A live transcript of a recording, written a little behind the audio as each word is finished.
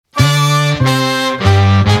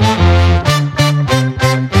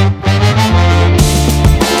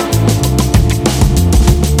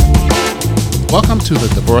to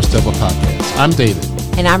the Divorce Devil Podcast. I'm David.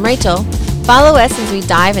 And I'm Rachel. Follow us as we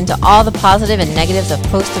dive into all the positive and negatives of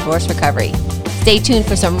post-divorce recovery. Stay tuned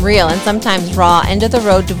for some real and sometimes raw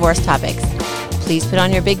end-of-the-road divorce topics. Please put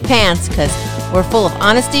on your big pants because we're full of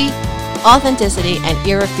honesty, authenticity, and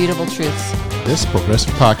irrefutable truths. This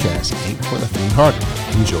progressive podcast ain't for the faint-hearted.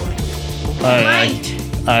 Enjoy.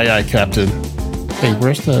 Aye, Captain. Hey,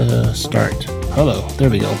 where's the start? Hello. There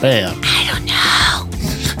we go. Bam. I don't know.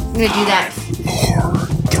 I'm going to do that. 4,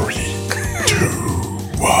 3, 2,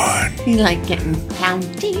 1. You like getting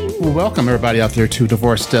counting. Well, welcome everybody out there to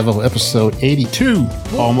Divorce Devil episode 82,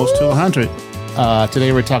 almost to 100.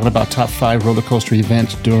 Today we're talking about top 5 roller coaster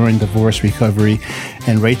events during divorce recovery,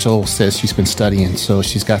 and Rachel says she's been studying, so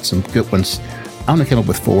she's got some good ones. I'm gonna come up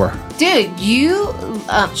with 4. Dude, you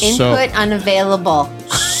input unavailable.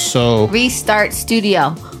 So Restart studio.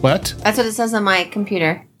 what? That's what it says on my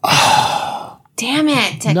computer. Damn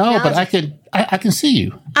it! Technology. No, but I can see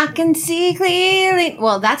you. I can see clearly.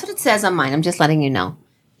 Well, that's what it says on mine. I'm just letting you know.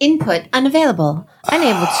 Input unavailable.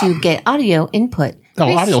 Unable to get audio input. No,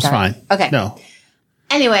 Restart. audio's fine. Okay. No.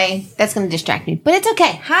 Anyway, that's going to distract me, but it's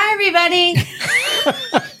okay. Hi, everybody.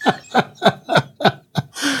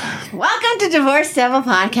 Welcome to Divorce Devil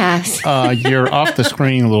Podcast. You're off the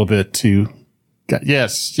screen a little bit too.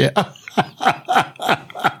 Yes, yeah.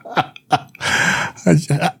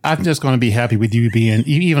 I'm just going to be happy with you being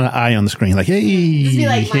even an eye on the screen, like hey, Just be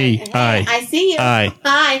like, hey, eye. I see you. Eye.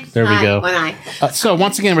 Hi. There we go. One eye. So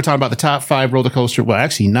once again, we're talking about the top 5 roller coaster. Well,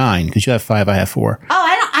 actually 9 because you have 5, I have 4. Oh,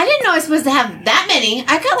 I didn't know I was supposed to have that many.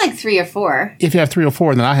 I got like 3 or 4. If you have 3 or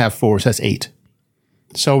 4, then I have 4, so that's 8.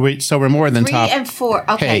 So we're more than 3 top. and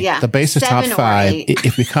 4. Okay, Hey, yeah. the base is top 7 or 5. 8.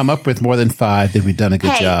 If we come up with more than 5, then we've done a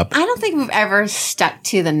good job. I don't think we've ever stuck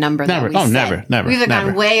to the number Never. that we said. Never. We've either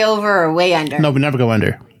gone way over or way under. No, we never go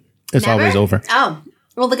under. It's Never? always over. Oh,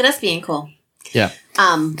 well, look at us being cool. Yeah.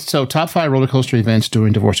 So top 5 roller coaster events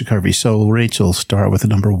during divorce recovery. So Rachel, start with the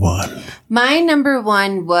number 1. My number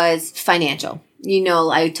 1 was financial. You know,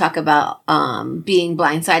 I talk about being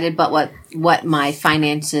blindsided, but what my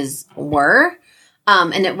finances were.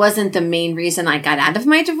 And it wasn't the main reason I got out of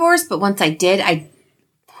my divorce, but once I did,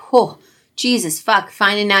 Jesus fuck,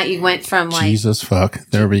 finding out you went from like... Jesus fuck.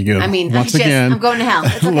 There we go. I mean, once again, I'm going to hell.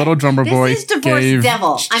 It's okay. Little drummer boy This is Divorce gave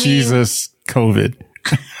Devil. Jesus COVID.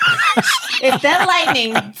 If that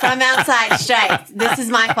lightning from outside strikes, this is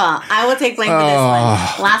my fault. I will take blame for this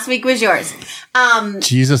one. Last week was yours.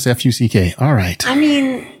 Jesus FUCK. All right. I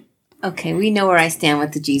mean, okay, we know where I stand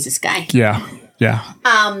with the Jesus guy. Yeah.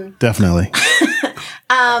 Definitely.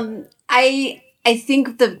 I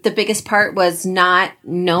think the biggest part was not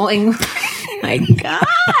knowing. My God.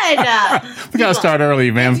 We got to start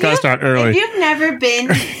early, man. We got to start early. If you've never been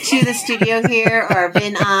to the studio here or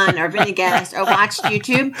been on or been a guest or watched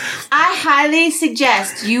YouTube, I highly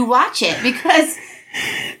suggest you watch it because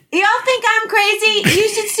y'all think I'm crazy. You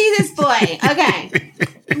should see this boy. Okay.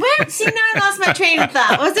 See, now I lost my train of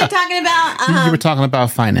thought. What was I talking about? You were talking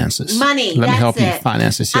about finances. Money. Let me help you. It.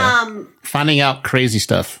 Finances, yeah. Finding out crazy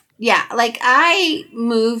stuff. Yeah, like I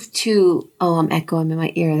moved to... Oh, I'm echoing in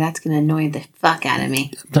my ear. That's going to annoy the fuck out of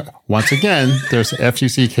me. Once again, there's the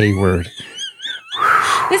FUCK word.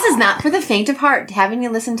 This is not for the faint of heart. Haven't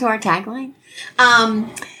you listened to our tagline?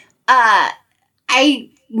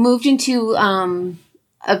 I moved into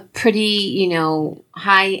a pretty,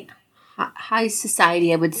 high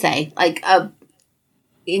society, I would say. Like a,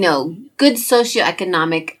 good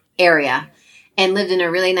socioeconomic area. And lived in a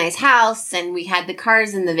really nice house, and we had the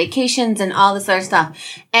cars and the vacations and all this other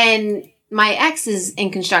stuff. And my ex is in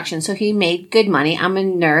construction, so he made good money. I'm a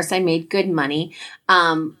nurse. I made good money.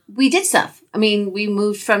 We did stuff. I mean, we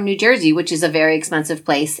moved from New Jersey, which is a very expensive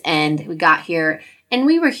place, and we got here, and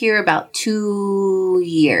we were here about 2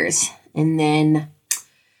 years. And then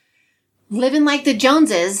living like the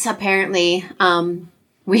Joneses, apparently,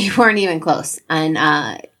 we weren't even close. And,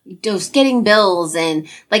 just getting bills and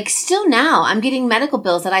like still now I'm getting medical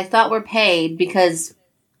bills that I thought were paid because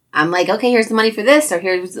I'm like, okay, here's the money for this or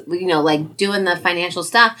here's, like doing the financial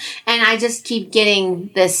stuff. And I just keep getting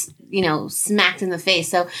this, smacked in the face.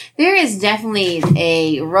 So there is definitely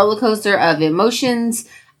a roller coaster of emotions.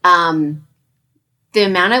 The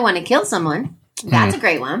amount I want to kill someone, that's a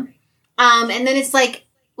great one. And then it's like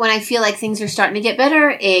when I feel like things are starting to get better,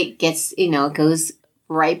 it gets, it goes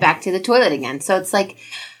right back to the toilet again. So it's like,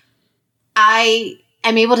 I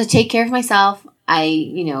am able to take care of myself.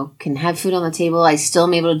 I, can have food on the table. I still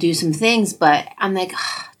am able to do some things, but I'm like,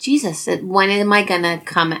 Jesus, when am I going to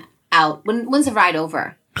come out? When's the ride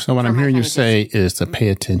over? So what I'm hearing you say is to pay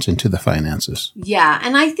attention to the finances. Yeah,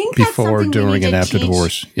 and I think that's before, during, and after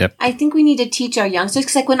divorce. Yep. I think we need to teach our youngsters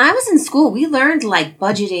because, like, when I was in school, we learned like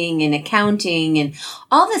budgeting and accounting and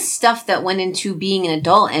all this stuff that went into being an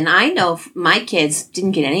adult. And I know my kids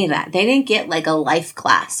didn't get any of that. They didn't get like a life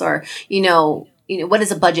class or what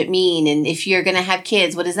does a budget mean, and if you're going to have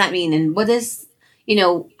kids, what does that mean, and what is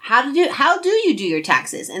how do you do your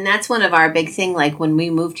taxes? And that's one of our big thing. Like when we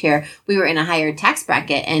moved here, we were in a higher tax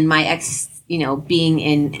bracket, and my ex, he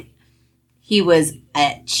was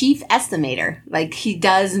a chief estimator. Like he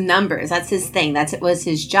does numbers. That's his thing. It was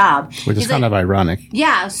his job. Which is kind of ironic.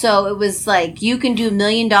 Yeah. So it was like, you can do $1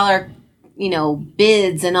 million,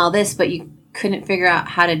 bids and all this, but you couldn't figure out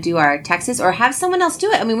how to do our taxes or have someone else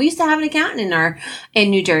do it. I mean, we used to have an accountant in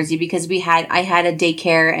New Jersey because I had a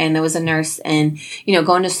daycare and there was a nurse and,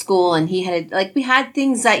 going to school, and we had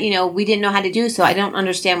things that, we didn't know how to do. So I don't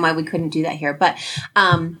understand why we couldn't do that here. But,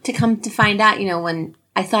 to come to find out, when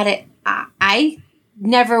I thought I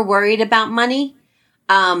never worried about money.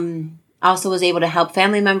 Also was able to help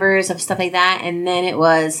family members of stuff like that. And then it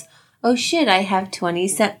was, oh shit, I have 20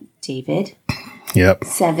 cents, David. Yep.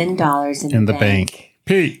 $7 in the bank.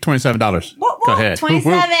 Pete, $27. Go ahead.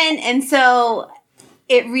 27. And so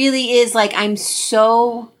it really is like, I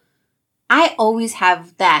always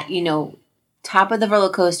have that, top of the roller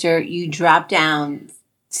coaster, you drop down,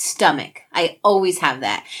 stomach. I always have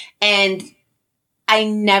that. And I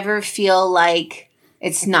never feel like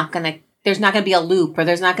there's not going to be a loop, or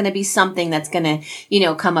there's not going to be something that's going to,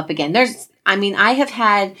 come up again. I have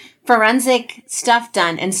had forensic stuff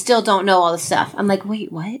done and still don't know all the stuff. I'm like,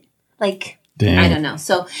 wait, what? Like, damn. I don't know.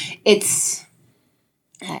 So it's,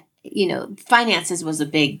 finances was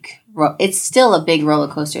it's still a big roller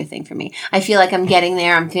coaster thing for me. I feel like I'm getting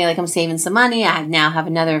there. I feel like I'm saving some money. I now have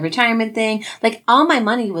another retirement thing. Like all my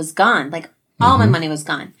money was gone. Like all my money was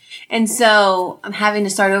gone. And so I'm having to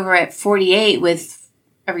start over at 48 with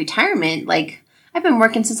a retirement. Like I've been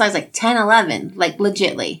working since I was like 10, 11, like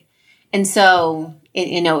legitly. And so,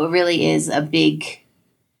 it really is a big,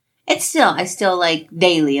 I still like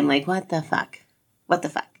daily. I'm like, what the fuck? What the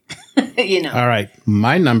fuck? All right.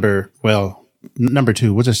 My number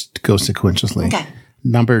 2, we'll just go sequentially. Okay.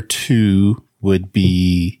 Number 2 would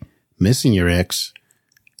be missing your ex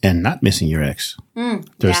and not missing your ex.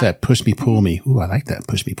 There's that push me, pull me. Ooh, I like that.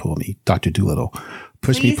 Push me, pull me. Dr. Doolittle.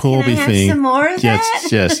 Push me, pull me thing. Some more of that?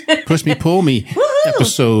 Yes. Push me, pull me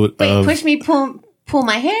episode. Wait, push me, pull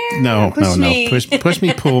my hair? No. Push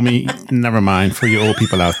me, pull me. Never mind, for you old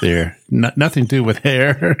people out there. Nothing to do with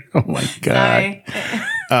hair. Oh my God.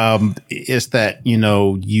 Sorry. It's that,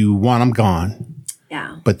 you want them gone.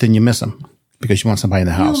 Yeah. But then you miss them because you want somebody in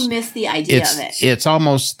the house. You miss the idea of it. It's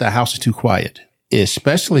almost the house is too quiet,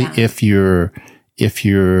 especially if you're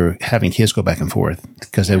having kids go back and forth.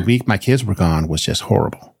 Because the week my kids were gone was just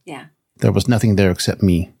horrible. Yeah. There was nothing there except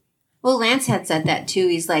me. Well, Lance had said that too.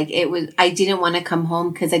 He's like, I didn't want to come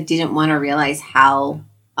home because I didn't want to realize how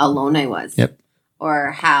alone I was. Yep. Or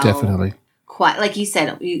how definitely quiet. Like he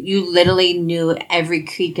said, you literally knew every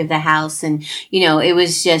creak of the house, and it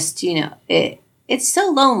was just it's so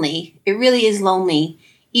lonely. It really is lonely,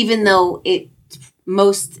 even though in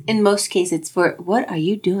most cases it's for what are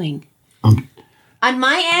you doing? On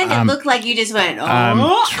my end, it looked like you just went, oh.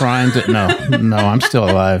 I'm trying to, no, I'm still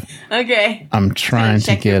alive. Okay. I'm trying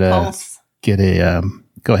to get a,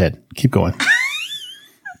 go ahead. Keep going.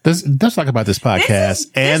 Let's talk about this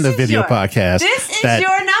podcast and the video podcast. This is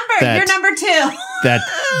your number. You're number 2.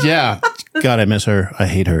 Yeah. God, I miss her. I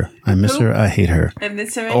hate her. I miss her. I hate her. I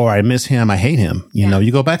miss her. Or I miss him. I hate him. You know,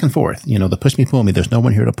 you go back and forth. The push me, pull me. There's no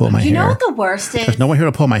one here to pull my hair. You know what the worst is? There's no one here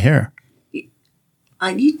to pull my hair.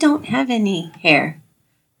 You don't have any hair.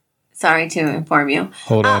 Sorry to inform you.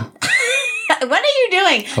 Hold on. What are you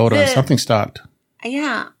doing? Hold on. Something stopped.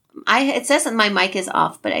 Yeah. It says that my mic is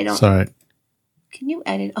off, but I don't. Sorry. Can you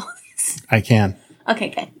edit all this? I can. Okay,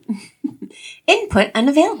 good. Input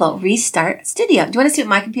unavailable. Restart studio. Do you want to see what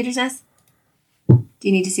my computer says? Do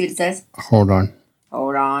you need to see what it says? Hold on.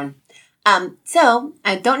 So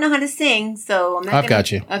I don't know how to sing, so I'm not I've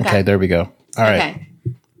got you. Okay, there we go. All right.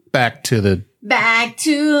 Back to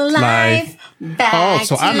life. Back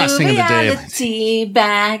so to I'm not singing reality.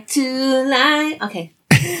 Back to life. Okay.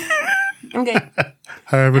 Okay.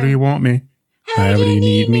 However do you want me? However do you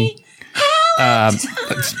need me?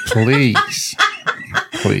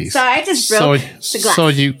 Please. Sorry, I just broke the glass.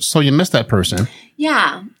 So you missed that person.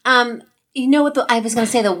 Yeah. You know what I was going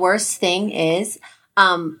to say? The worst thing is,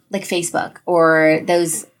 like Facebook or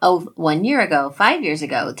those 1 year ago, 5 years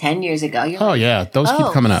ago, 10 years ago. You're like, yeah, those keep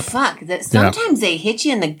coming up. Fuck. Sometimes they hit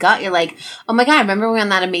you in the gut. You're like, oh my God, remember we were on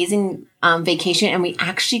that amazing vacation and we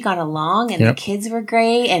actually got along and the kids were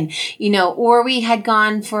great. And, or we had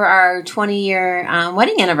gone for our 20-year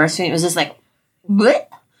wedding anniversary. And it was just like, what?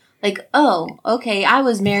 Like, oh, okay, I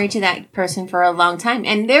was married to that person for a long time.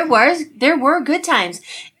 And there were good times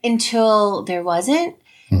until there wasn't.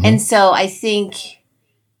 Mm-hmm. And so I think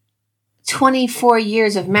 24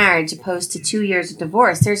 years of marriage opposed to 2 years of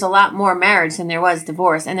divorce, there's a lot more marriage than there was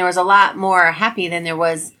divorce. And there was a lot more happy than there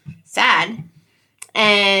was sad.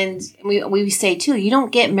 And we say, too, you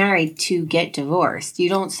don't get married to get divorced. You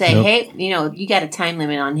don't say, hey, you got a time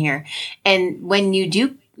limit on here. And when you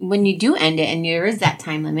do end it and there is that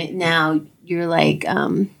time limit, now you're like,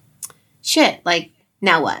 shit, like,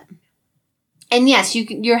 now what? And yes,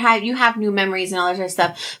 you have new memories and all that sort of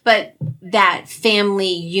stuff, but that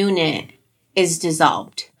family unit is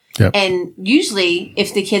dissolved. Yep. And usually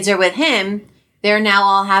if the kids are with him, they're now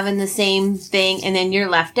all having the same thing and then you're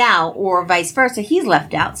left out, or vice versa, he's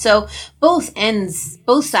left out. So both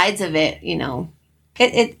sides of it,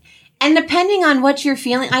 and depending on what you're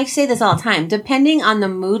feeling, I say this all the time, depending on the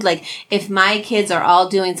mood, like if my kids are all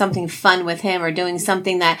doing something fun with him or doing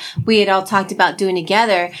something that we had all talked about doing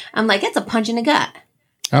together, I'm like, it's a punch in the gut.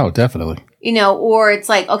 Oh, definitely. Or it's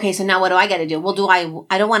like, okay, so now what do I got to do? Well,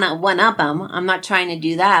 I don't want to one up him. I'm not trying to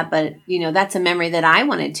do that, but that's a memory that I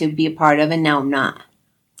wanted to be a part of and now I'm not.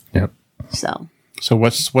 Yep. So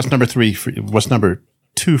what's number 3 for you? What's number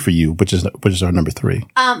 2 for you? Which is our number 3?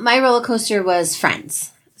 My roller coaster was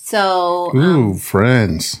Friends. So,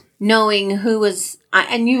 Friends. Knowing who was,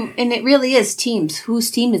 and it really is teams. Whose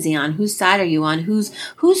team is he on? Whose side are you on? Whose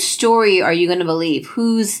story are you going to believe?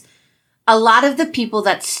 A lot of the people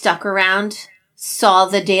that stuck around saw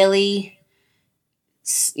the daily,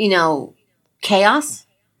 chaos.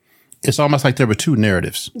 It's almost like there were 2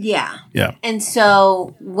 narratives. Yeah. Yeah. And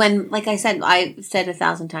so when, like I said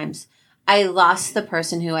 1,000 times, I lost the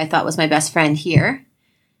person who I thought was my best friend here.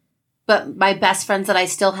 But my best friends that I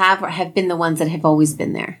still have been the ones that have always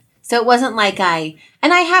been there. So it wasn't like I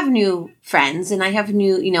have new friends and I have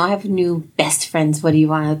new best friends. What do you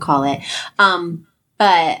want to call it?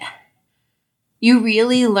 But you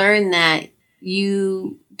really learn that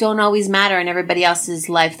you don't always matter in everybody else's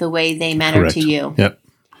life the way they matter Correct. to you. Yep.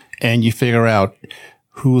 And you figure out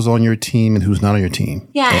who's on your team and who's not on your team.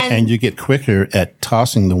 Yeah. And you get quicker at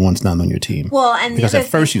tossing the ones not on your team. Well, and because at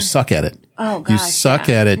first you suck at it. Oh, gosh. You suck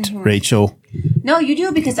at it, mm-hmm. Rachel. No, you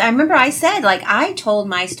do, because I remember I said, like, I told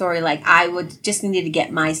my story, like, I would just need to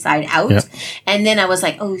get my side out. Yep. And then I was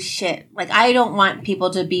like, oh, shit. Like, I don't want people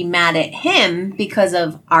to be mad at him because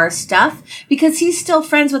of our stuff, because he's still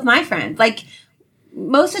friends with my friend. Like,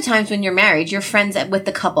 most of the times when you're married, you're friends with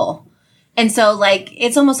the couple. And so, like,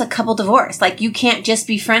 it's almost a couple divorce. Like, you can't just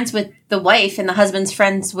be friends with the wife and the husband's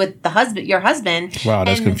friends with your husband. Wow,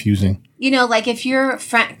 that's confusing. Like, if you're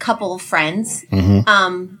couple friends,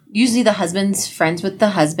 mm-hmm. Usually the husband's friends with the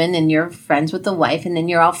husband and you're friends with the wife and then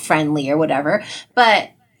you're all friendly or whatever.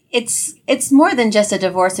 But it's more than just a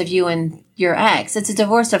divorce of you and your ex. It's a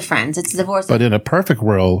divorce of friends. It's a divorce But in a perfect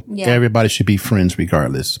world, everybody should be friends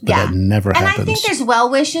regardless. But that never happens. And I think there's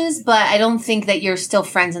well wishes, but I don't think that you're still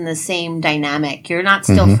friends in the same dynamic. You're not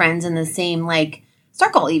still mm-hmm. friends in the same, like,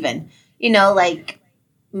 circle even. Like,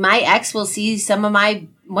 my ex will see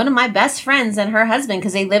one of my best friends and her husband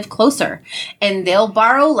because they live closer. And they'll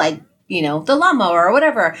borrow, like, the lawnmower or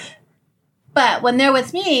whatever. But when they're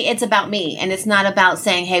with me, it's about me. And it's not about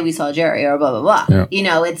saying, hey, we saw Jerry or blah, blah, blah.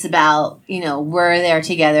 Yeah. It's about, we're there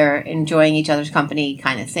together, enjoying each other's company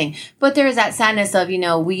kind of thing. But there is that sadness of,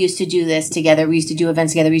 we used to do this together. We used to do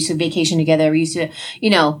events together. We used to vacation together. We used to,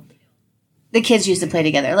 the kids used to play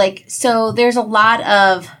together. Like, so there's a lot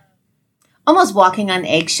of almost walking on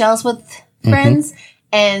eggshells with friends. Mm-hmm.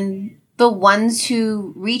 And the ones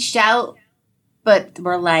who reached out but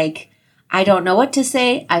were like, I don't know what to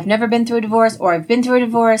say. I've never been through a divorce, or I've been through a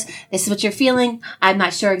divorce. This is what you're feeling. I'm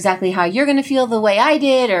not sure exactly how you're going to feel the way I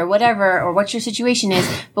did or whatever, or what your situation is,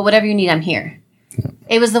 but whatever you need, I'm here. Yeah.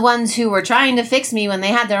 It was the ones who were trying to fix me when they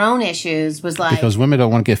had their own issues was like... Because women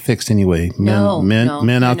don't want to get fixed anyway.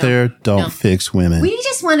 Men out there don't fix women. We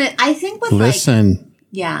just want to... I think with Listen.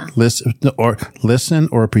 Yeah. Listen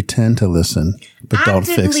or pretend to listen, but don't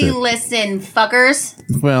fix it. Actively listen,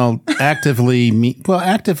 fuckers. Well, actively.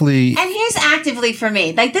 And here's actively for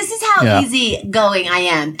me. Like, this is how easy going I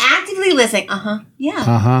am. Actively listening.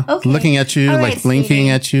 Yeah. Okay. Looking at you, right, like blinking sweetie.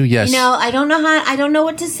 At you. Yes. I don't know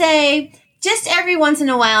what to say. Just every once in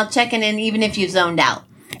a while checking in, even if you've zoned out.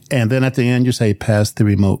 And then at the end you say, pass the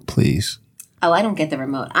remote, please. Oh, I don't get the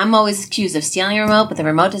remote. I'm always accused of stealing a remote, but the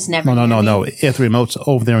remote is never. No. If the remote's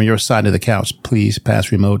over there on your side of the couch, please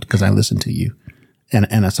pass remote because I listen to you. And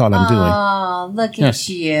that's all I'm doing. Oh, look at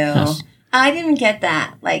you. Yes. I didn't get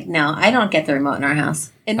that. Like, no, I don't get the remote in our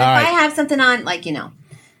house. And if I have something on, like, you know.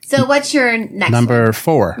 So what's your next Number one?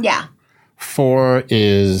 4. Yeah. 4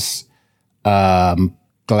 is glad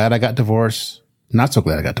I got divorced. Not so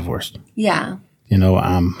glad I got divorced. Yeah. You know,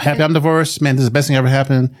 I'm happy I'm divorced. Man, this is the best thing ever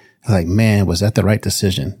happened. Like, man, was that the right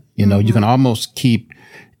decision? You know, you can almost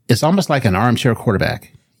it's almost like an armchair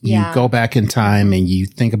quarterback. You go back in time and you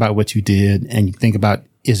think about what you did and you think about,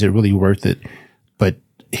 is it really worth it? But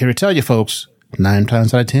here to tell you folks, 9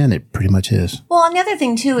 times out of 10, it pretty much is. Well, and the other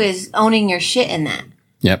thing too is owning your shit in that.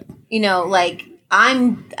 Yep. You know, like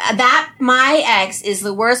my ex is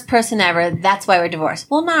the worst person ever. That's why we're divorced.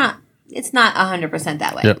 Well, it's not 100%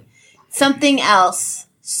 that way. Yep.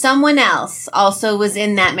 Someone else also was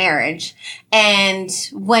in that marriage. And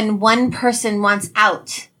when one person wants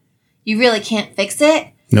out, you really can't fix it.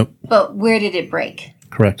 Nope. But where did it break?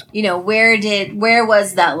 Correct. You know, where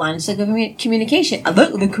was that line? So communication.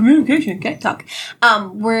 The communication, can't talk.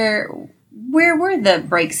 Where were the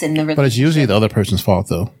breaks in the relationship? But it's usually the other person's fault,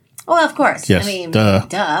 though. Well, of course. Yes. I mean,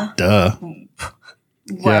 duh.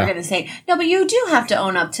 We're going to say, no, but you do have to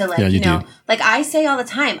own up to, like, you know, like I say all the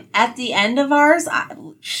time, at the end of ours,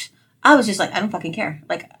 I was just like, I don't fucking care.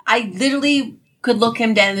 Like, I literally could look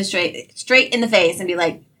him dead in the straight in the face and be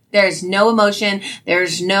like, there's no emotion,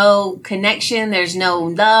 there's no connection, there's no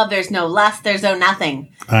love, there's no lust, there's no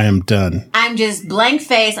nothing. I am done. I'm just blank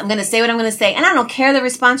face. I'm going to say what I'm going to say. And I don't care the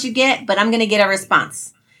response you get, but I'm going to get a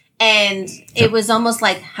response. And it was almost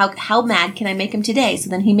like, how mad can I make him today? So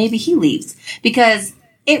then maybe he leaves. Because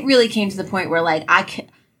it really came to the point where, like, I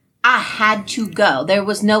had to go. There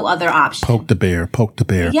was no other option. Poke the bear. Yeah, poke the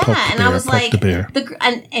and bear, I was like,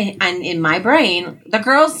 and in my brain, the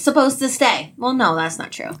girl's supposed to stay. Well, no, that's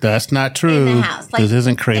not true. That's not true. In the house. Like, this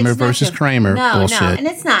isn't Kramer versus Kramer. No, bullshit. No, and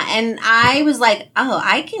it's not. And I was like, oh,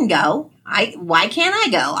 I can go. Why can't I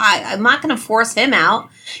go? I'm not going to force him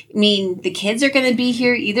out. I mean, the kids are going to be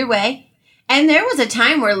here either way. And there was a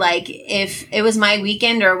time where, like, if it was my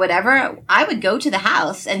weekend or whatever, I would go to the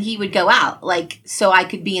house and he would go out, like, so I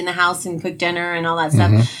could be in the house and cook dinner and all that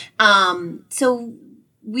stuff. So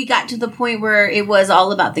we got to the point where it was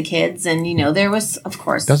all about the kids, and, you know, there was, of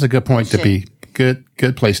course, that's a good point to be.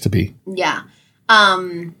 Good place to be. Yeah.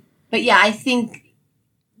 But yeah, I think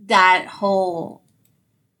that whole,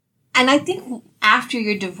 and I think after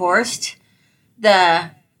you're divorced,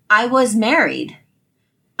 I was married.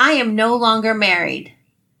 I am no longer married.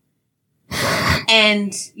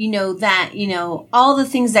 And, you know, all the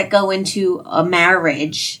things that go into a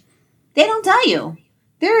marriage, they don't tell you.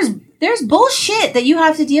 There's bullshit that you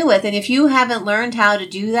have to deal with. And if you haven't learned how to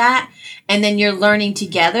do that, and then you're learning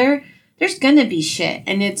together, there's going to be shit.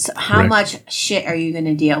 And it's how much shit are you going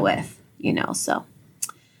to deal with, you know? So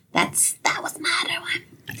that was my other one.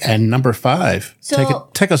 And number 5, so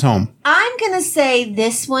take us home. I'm going to say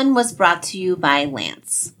this one was brought to you by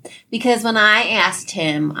Lance. Because when I asked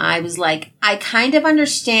him, I was like, I kind of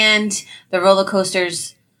understand the roller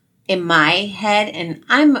coasters in my head. And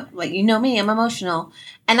I'm, like, you know me, I'm emotional.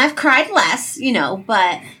 And I've cried less, you know,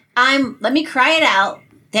 but let me cry it out,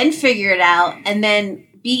 then figure it out, and then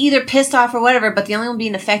be either pissed off or whatever, but the only one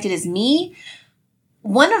being affected is me.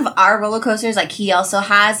 One of our roller coasters, like he also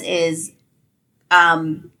has, is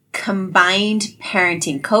combined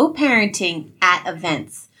parenting, co-parenting at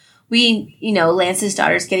events. We, you know, Lance's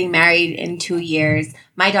daughter's getting married in 2 years.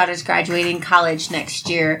 My daughter's graduating college next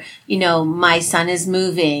year. You know, my son is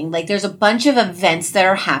moving. Like, there's a bunch of events that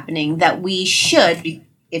are happening that we should,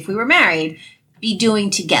 if we were married, be doing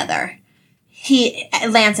together.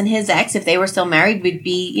 Lance and his ex, if they were still married, would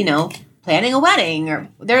be, you know, planning a wedding, or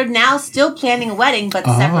they're now still planning a wedding, but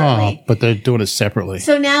separately. But they're doing it separately.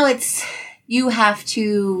 So now you have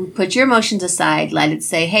to put your emotions aside, let it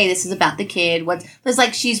say, hey, this is about the kid. It's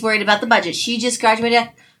like she's worried about the budget. She just graduated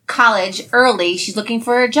college early. She's looking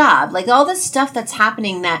for a job. Like, all this stuff that's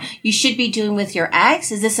happening that you should be doing with your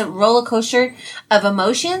ex. Is this a roller coaster of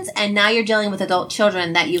emotions? And now you're dealing with adult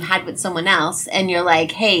children that you had with someone else. And you're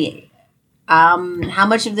like, hey, how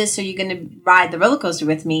much of this are you going to ride the roller coaster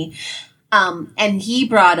with me? And he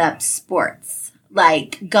brought up sports,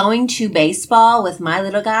 like going to baseball with my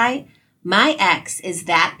little guy. My ex is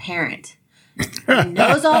that parent. He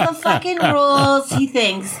knows all the fucking rules. He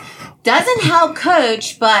thinks doesn't help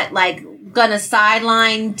coach, but like gonna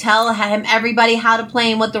sideline, tell him everybody how to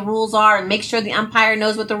play and what the rules are, and make sure the umpire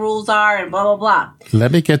knows what the rules are, and blah blah blah.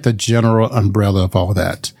 Let me get the general umbrella of all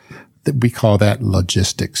that. We call that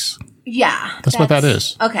logistics. Yeah, that's what that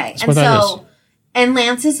is. Okay, that's and so And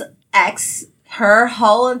Lance's ex, her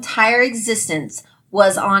whole entire existence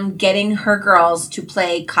was on getting her girls to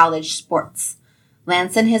play college sports.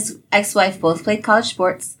 Lance and his ex-wife both played college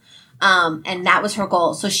sports. And that was her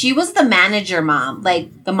goal. So she was the manager mom,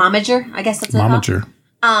 like the momager, I guess that's what it's called.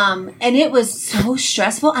 Momager. And it was so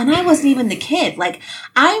stressful. And I wasn't even the kid. Like,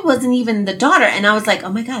 I wasn't even the daughter. And I was like,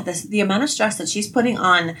 oh my God, the amount of stress that she's putting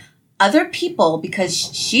on other people because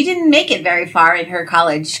she didn't make it very far in her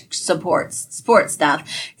college sports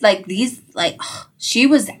stuff. Like she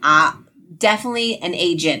was definitely an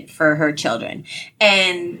agent for her children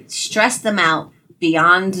and stressed them out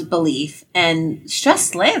beyond belief and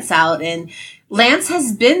stressed Lance out. And Lance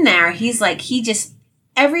has been there. He's like,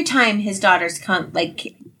 every time his daughters come,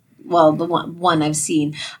 like, well, the one I've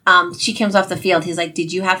seen, she comes off the field. He's like,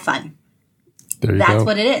 did you have fun? That's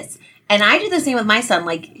what it is. And I do the same with my son.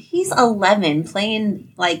 Like, he's 11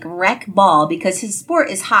 playing, like, rec ball because his sport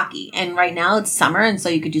is hockey. And right now it's summer, and so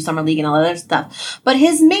you could do summer league and all that other stuff. But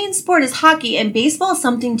his main sport is hockey, and baseball is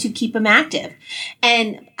something to keep him active.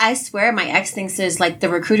 And I swear my ex thinks there's, like, the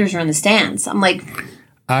recruiters are in the stands. I'm like,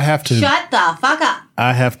 shut the fuck up.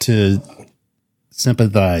 I have to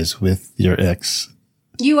sympathize with your ex.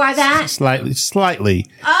 You are that? Slightly.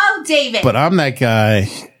 Oh, David. But I'm that guy.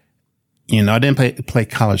 You know, I didn't play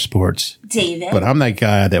college sports, David. But I'm that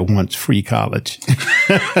guy that wants free college.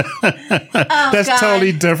 That's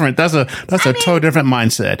totally different. That's a totally different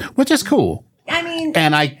mindset, which is cool. I mean,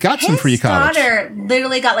 and I got some free college. His daughter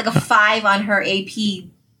literally got like a 5 on her AP.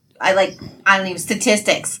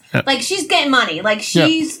 Statistics. Yep. Like, she's getting money. Like,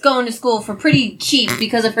 she's going to school for pretty cheap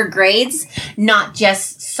because of her grades, not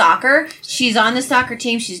just soccer. She's on the soccer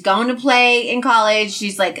team. She's going to play in college.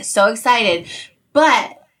 She's like so excited,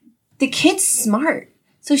 but the kid's smart.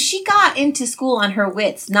 So she got into school on her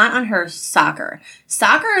wits, not on her soccer.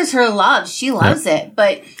 Soccer is her love. She loves it,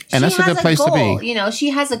 but and that's a good place to be. You know, she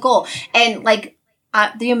has a goal. And like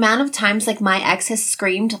the amount of times like my ex has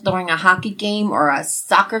screamed during a hockey game or a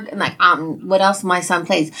soccer, and like what else my son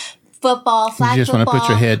plays? Football, flag football. You just want to put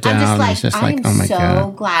your head down. I'm just like, oh my God. I'm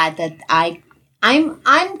so glad that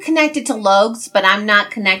I'm connected to Logs, but I'm not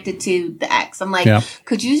connected to the ex. I'm like,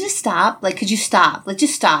 could you just stop? Like, could you stop? Like,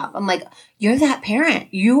 just stop. I'm like, you're that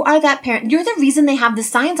parent. You are that parent. You're the reason they have the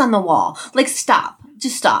signs on the wall. Like, stop.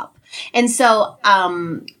 Just stop. And so,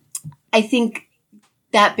 I think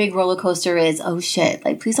that big roller coaster is, oh shit,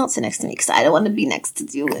 like, please don't sit next to me because I don't want to be next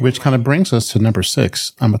to you. Which kind of brings us to number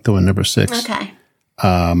 6. I'm going to throw in number 6. Okay.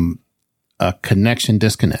 A connection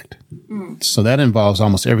disconnect. So that involves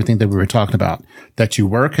almost everything that we were talking about, that you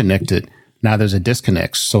were connected. Now there's a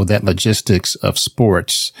disconnect. So that logistics of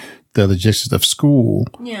sports, the logistics of school,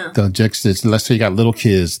 the logistics, let's say you got little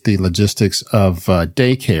kids, the logistics of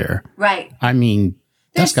daycare. Right. I mean,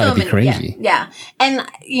 that's got to be crazy. Yeah. And,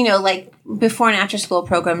 you know, like before and after school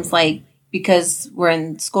programs, like because we're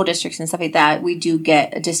in school districts and stuff like that, we do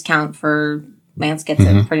get a discount for Lance gets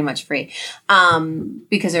it pretty much free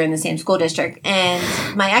because they're in the same school district. And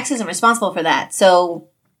my ex isn't responsible for that. So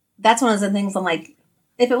that's one of the things I'm like,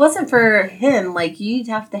 if it wasn't for him, like, you'd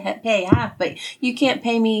have to pay half, but you can't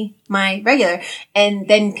pay me my regular and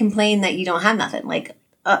then complain that you don't have nothing. Like,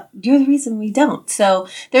 you're the reason we don't. So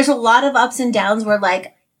there's a lot of ups and downs where,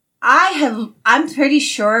 like, I'm pretty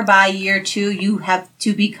sure by year 2, you have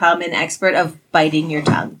to become an expert of biting your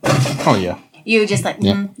tongue. Oh, yeah. You just like,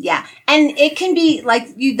 yeah. And it can be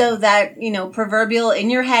like, that, proverbial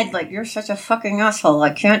in your head, like, you're such a fucking asshole.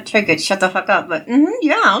 I can't take it. Shut the fuck up. But,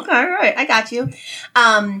 yeah, okay, all right. I got you.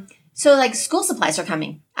 So, like, school supplies are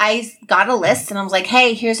coming. I got a list and I was like,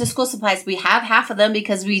 hey, here's the school supplies. We have half of them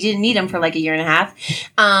because we didn't need them for like a year and a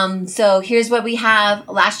half. So here's what we have.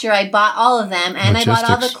 Last year I bought all of them and I bought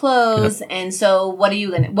all the clothes. Yep. And so what are you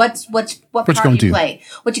going to, what part do you play?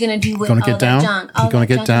 What you going to do with all that junk? You're going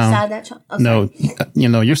to get down. That junk? Oh,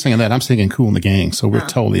 no, you're saying that. I'm singing Kool and the Gang. So we're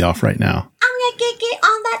totally off right now. I'm going to get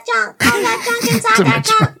all that junk inside that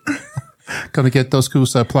trunk. Gonna get those school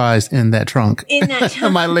supplies in that trunk. In that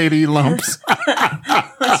trunk. My lady lumps.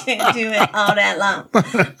 What you gonna do with all that lump?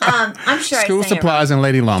 I'm sure school supplies and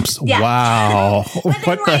lady lumps. Yeah. Wow.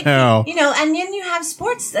 What the hell? And then you have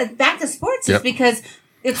sports, back to sports is because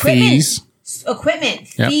equipment,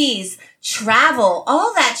 fees, travel,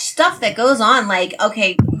 all that stuff that goes on. Like,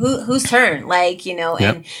 okay, whose turn? Like,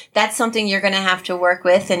 and that's something you're going to have to work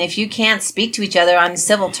with. And if you can't speak to each other on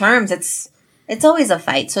civil terms, it's always a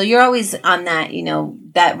fight. So you're always on that,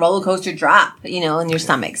 that roller coaster drop, in your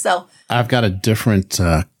stomach. So I've got a different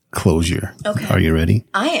closure. Okay. Are you ready?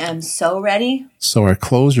 I am so ready. So our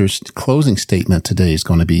closing statement today is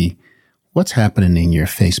going to be, what's happening in your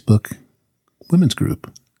Facebook women's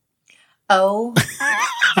group? Oh.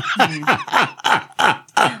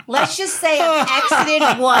 let's just say I've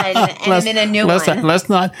exited one and I'm in a new one. Let's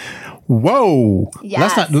not. Whoa.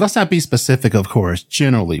 Yes. Let's not be specific, of course.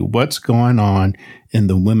 Generally, what's going on in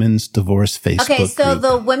the women's divorce Facebook Okay, so group?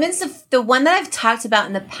 the one that I've talked about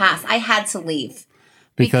in the past, I had to leave.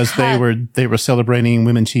 Because they were celebrating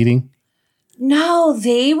women cheating? No,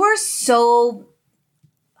 they were so,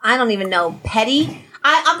 I don't even know, petty.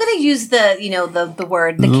 I'm going to use the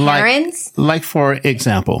word, the Karens. Like for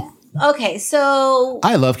example. Okay, so.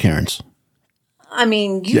 I love Karens. I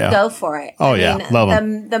mean, you go for it. Oh, love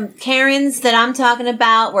them. The Karens that I'm talking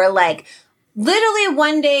about were like, literally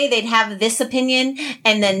one day they'd have this opinion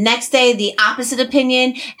and then next day the opposite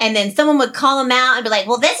opinion. And then someone would call them out and be like,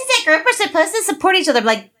 well, this is a group. We're supposed to support each other.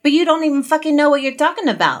 Like, but you don't even fucking know what you're talking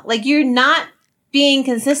about. Like, you're not being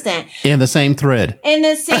consistent. In the same thread. In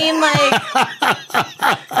the same, like,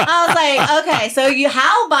 I was like, okay, so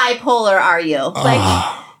how bipolar are you?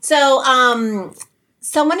 Like, so,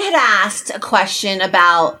 someone had asked a question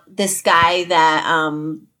about this guy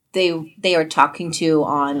that they are talking to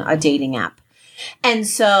on a dating app. And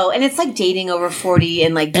it's like dating over 40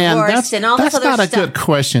 and like divorced and all this other stuff. That's not a good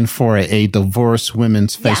question for a divorced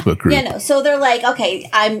women's Facebook group. Yeah, no. So they're like, okay,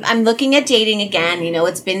 I'm looking at dating again. You know,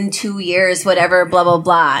 it's been 2 years, whatever, blah, blah,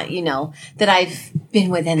 blah, you know, that I've been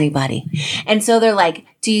with anybody. And so they're like,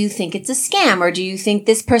 do you think it's a scam or do you think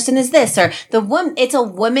this person is this or it's a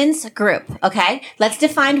women's group. Okay. Let's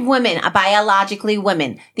define women, biologically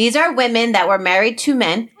women. These are women that were married to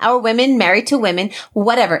men or women married to women,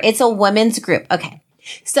 whatever. It's a women's group. Okay.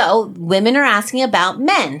 So women are asking about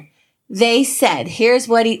men. They said,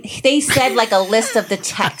 they said like a list of the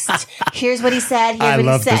text. Here's what he said. Here's what he said.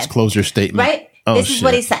 I love disclosure statement. Right? Oh, this is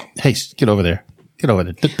what he said. Hey, get over there. Get over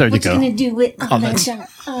there. There you go. What you gonna do with all that junk?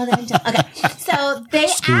 All that junk. Okay. So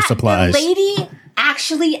supplies. The lady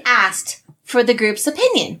actually asked for the group's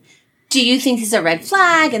opinion. Do you think this is a red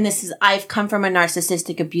flag? And I've come from a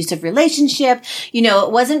narcissistic abusive relationship. You know,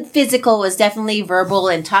 it wasn't physical, it was definitely verbal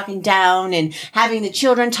and talking down and having the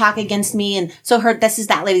children talk against me. And so this is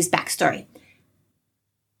that lady's backstory.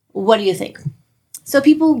 What do you think? So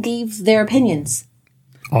people gave their opinions.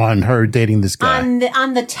 On her dating this guy.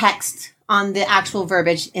 On the text. On the actual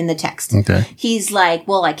verbiage in the text. Okay. He's like,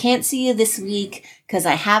 well, I can't see you this week because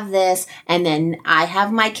I have this. And then I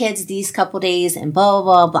have my kids these couple days and blah,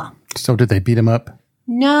 blah, blah. So did they beat him up?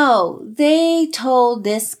 No, they told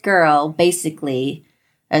this girl basically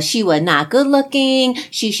she was not good looking.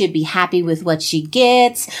 She should be happy with what she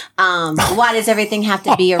gets. Why does everything have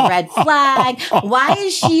to be a red flag? Why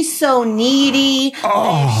is she so needy?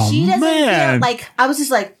 She doesn't feel like, I was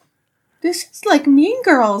just like, this is like Mean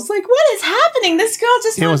Girls. Like, what is happening? This girl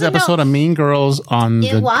just It was episode of Mean Girls on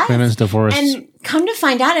the women's divorce. And come to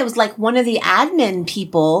find out, it was like one of the admin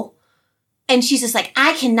people. And she's just like,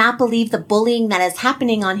 I cannot believe the bullying that is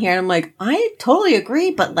happening on here. And I'm like, I totally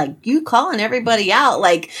agree. But like, you calling everybody out,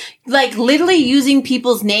 like literally using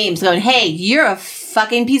people's names going, hey, you're a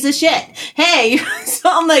fucking piece of shit. Hey. So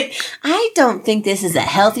I'm like, I don't think this is a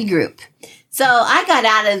healthy group. So I got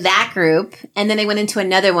out of that group and then I went into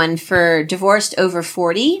another one for divorced over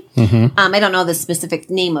 40. Mm-hmm. I don't know the specific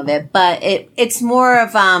name of it, but it's more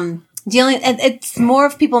of, it's more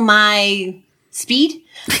of people my speed.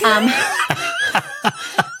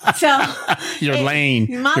 So your lane,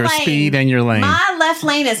 your lane, speed and your lane. My left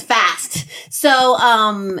lane is fast. So,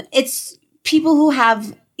 it's people who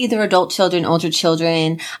have either adult children, older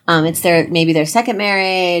children. It's maybe their second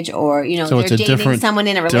marriage or, you know, so they're dating someone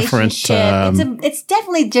in a relationship. It's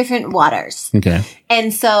definitely different waters. Okay.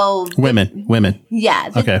 And so women.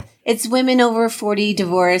 Yeah. Okay. It's women over 40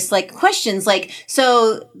 divorce, like questions like,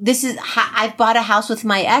 so this is, I bought a house with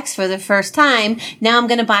my ex for the first time. Now I'm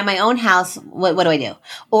going to buy my own house. What do I do?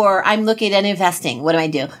 Or I'm looking at investing. What do I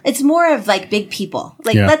do? It's more of like big people.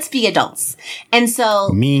 Like, let's be adults. And so.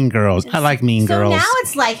 Mean Girls. I like Mean Girls. So now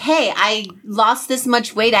it's like, hey, I lost this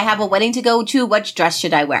much weight. I have a wedding to go to. What dress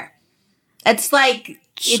should I wear? It's like,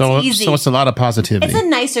 it's easy. So it's a lot of positivity. It's a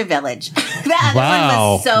nicer village. That wow.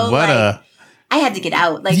 one was so I had to get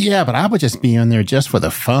out. Like, yeah, but I would just be in there just for the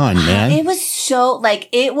fun, man. It was so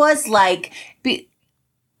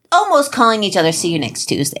almost calling each other, see you next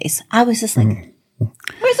Tuesdays. I was just like,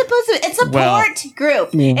 we're supposed to, it's a support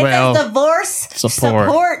group. It's a divorce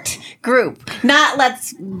support group. Not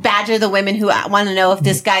let's badger the women who want to know if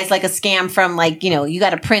this guy's like a scam from like, you know, you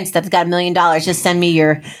got a prince that's got $1 million. Just send me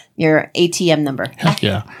your ATM number. Heck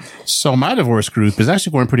yeah. So my divorce group is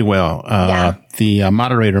actually going pretty well. The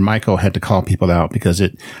moderator, Michael, had to call people out because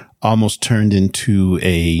it almost turned into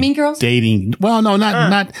a Mean Girls dating. Well, no,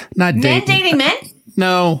 not dating. Men dating men?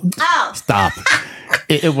 No. Oh. Stop.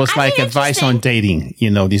 it was like advice on dating. You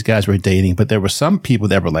know, these guys were dating, but there were some people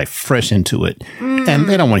that were like fresh into it, and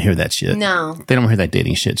they don't want to hear that shit. No, they don't want to hear that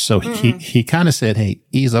dating shit. So he kind of said, "Hey,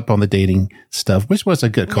 ease up on the dating stuff," which was a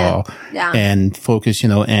good call. Yeah. And focus. You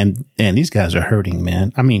know, and these guys are hurting,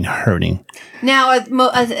 man. I mean, hurting. Now,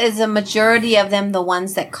 is a majority of them the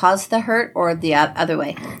ones that caused the hurt, or the other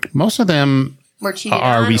way? Most of them were cheated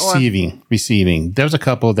are on, receiving. There's a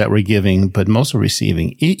couple that were giving, but most are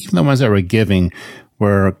receiving. Even the ones that were giving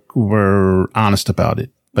were honest about it,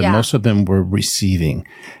 but most of them were receiving.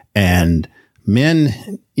 And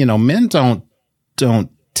men, you know, men don't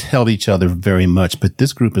tell each other very much, but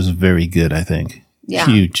this group is very good, I think. Yeah.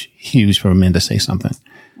 Huge for men to say something.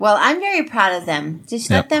 Well, I'm very proud of them. Just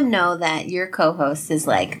let them know that your co-host is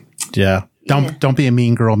like, don't be a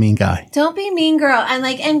mean girl, mean guy. Don't be a mean girl.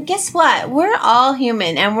 And guess what? We're all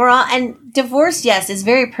human, and divorce, yes, is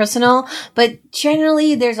very personal, but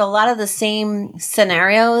generally there's a lot of the same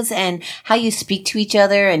scenarios and how you speak to each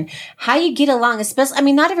other and how you get along, especially, I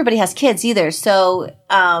mean, not everybody has kids either. So,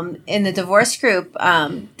 in the divorce group,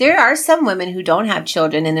 there are some women who don't have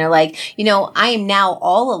children and they're like, you know, I am now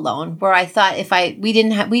all alone, where I thought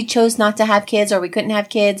we chose not to have kids or we couldn't have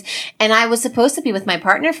kids, and I was supposed to be with my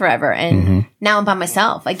partner forever, and now I'm by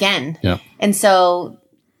myself again. Yeah. And so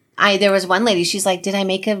there was one lady, she's like, did I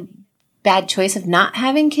make a bad choice of not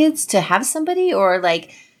having kids to have somebody? Or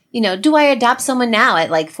like, you know, do I adopt someone now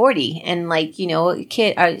at like 40 and like, you know, a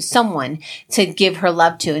kid or someone to give her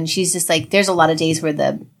love to? And she's just like, there's a lot of days where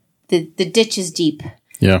the ditch is deep.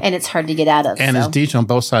 Yeah. And it's hard to get out of. And it's ditch on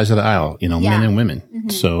both sides of the aisle, you know, men and women. Mm-hmm.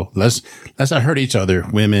 So let's not hurt each other,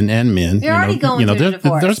 women and men. You're already going through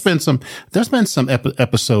divorce. There's been some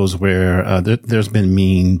episodes where there's been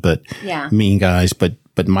mean guys, but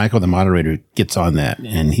Michael, the moderator, gets on that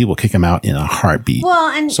and he will kick him out in a heartbeat. Well,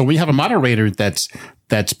 and so we have a moderator that's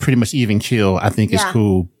pretty much even keel. I think is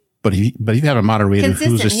cool. But if you have a moderator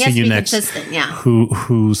who's a see you next,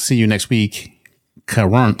 who see you next week.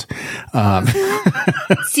 Current.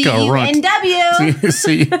 C-U-N-W.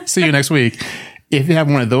 See you next week. If you have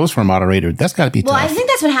one of those for a moderator, that's got to be tough. Well, I think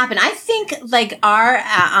that's what happened. I think like our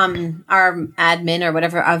admin or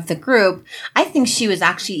whatever of the group, I think she was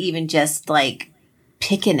actually even just like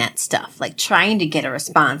picking at stuff, like trying to get a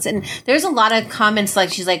response. And there's a lot of comments like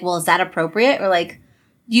she's like, well, is that appropriate? Or like,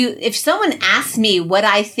 if someone asks me what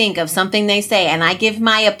I think of something they say and I give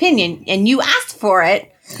my opinion and you asked for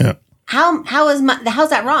it, how's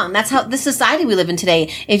that wrong? That's how the society we live in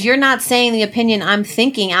today. If you're not saying the opinion I'm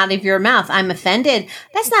thinking out of your mouth, I'm offended.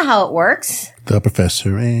 That's not how it works. The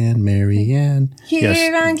Professor and Mary Ann.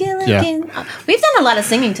 Here on Gilligan. Yeah. We've done a lot of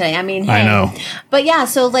singing today. I mean, hey. I know. But yeah,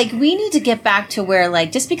 so like we need to get back to where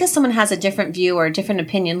like just because someone has a different view or a different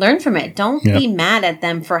opinion, learn from it. Don't be mad at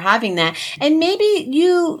them for having that. And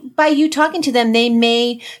maybe by you talking to them, they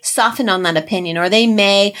may soften on that opinion, or they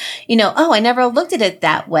may, you know, oh, I never looked at it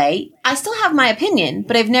that way. I still have my opinion,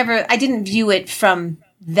 but I didn't view it from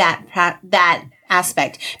that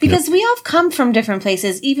aspect, because we all come from different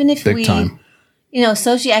places, even if Big time. You know,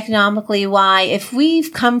 socioeconomically, if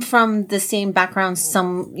we've come from the same background,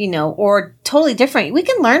 or totally different, we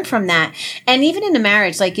can learn from that. And even in a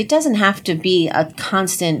marriage, like it doesn't have to be a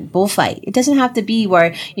constant bullfight. It doesn't have to be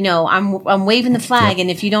where, you know, I'm waving the flag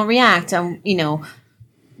and if you don't react, you know,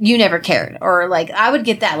 you never cared. Or like, I would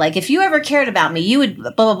get that. Like, if you ever cared about me, you would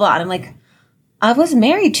blah, blah, blah. And I'm like, I was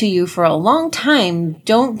married to you for a long time.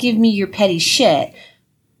 Don't give me your petty shit.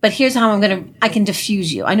 But here's how I can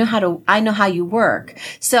diffuse you. I know how you work.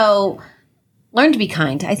 So learn to be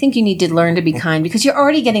kind. I think you need to learn to be kind because you're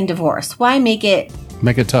already getting divorced. Why make it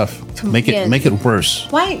tough? Make it worse.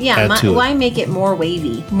 Why make it more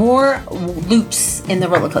wavy? More loops in the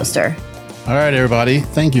roller coaster. All right, everybody.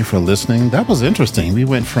 Thank you for listening. That was interesting. We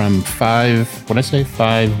went from 5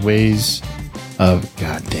 ways of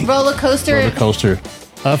roller coaster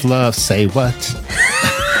of love. Say what?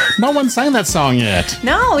 No one sang that song yet.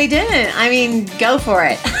 No, we didn't. I mean, go for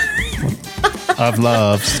it. Of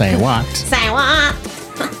love, say what? Say what?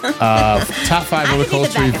 Top 5 roller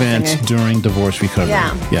coaster events during divorce recovery.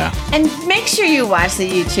 Yeah. And make sure you watch the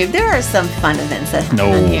YouTube. There are some fun events that happen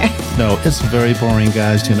on here. No, it's very boring,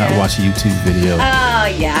 guys. Do not watch a YouTube video. Oh,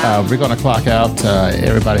 yeah. We're going to clock out.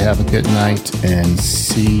 Everybody have a good night and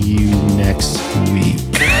see you next week.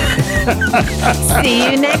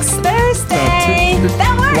 See you next Thursday.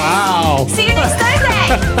 That works. Wow. See you next Thursday.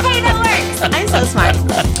 Hey, that works. I'm so smart.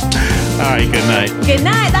 All right, good night. Good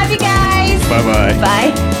night. Love you guys. Bye-bye.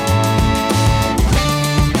 Bye.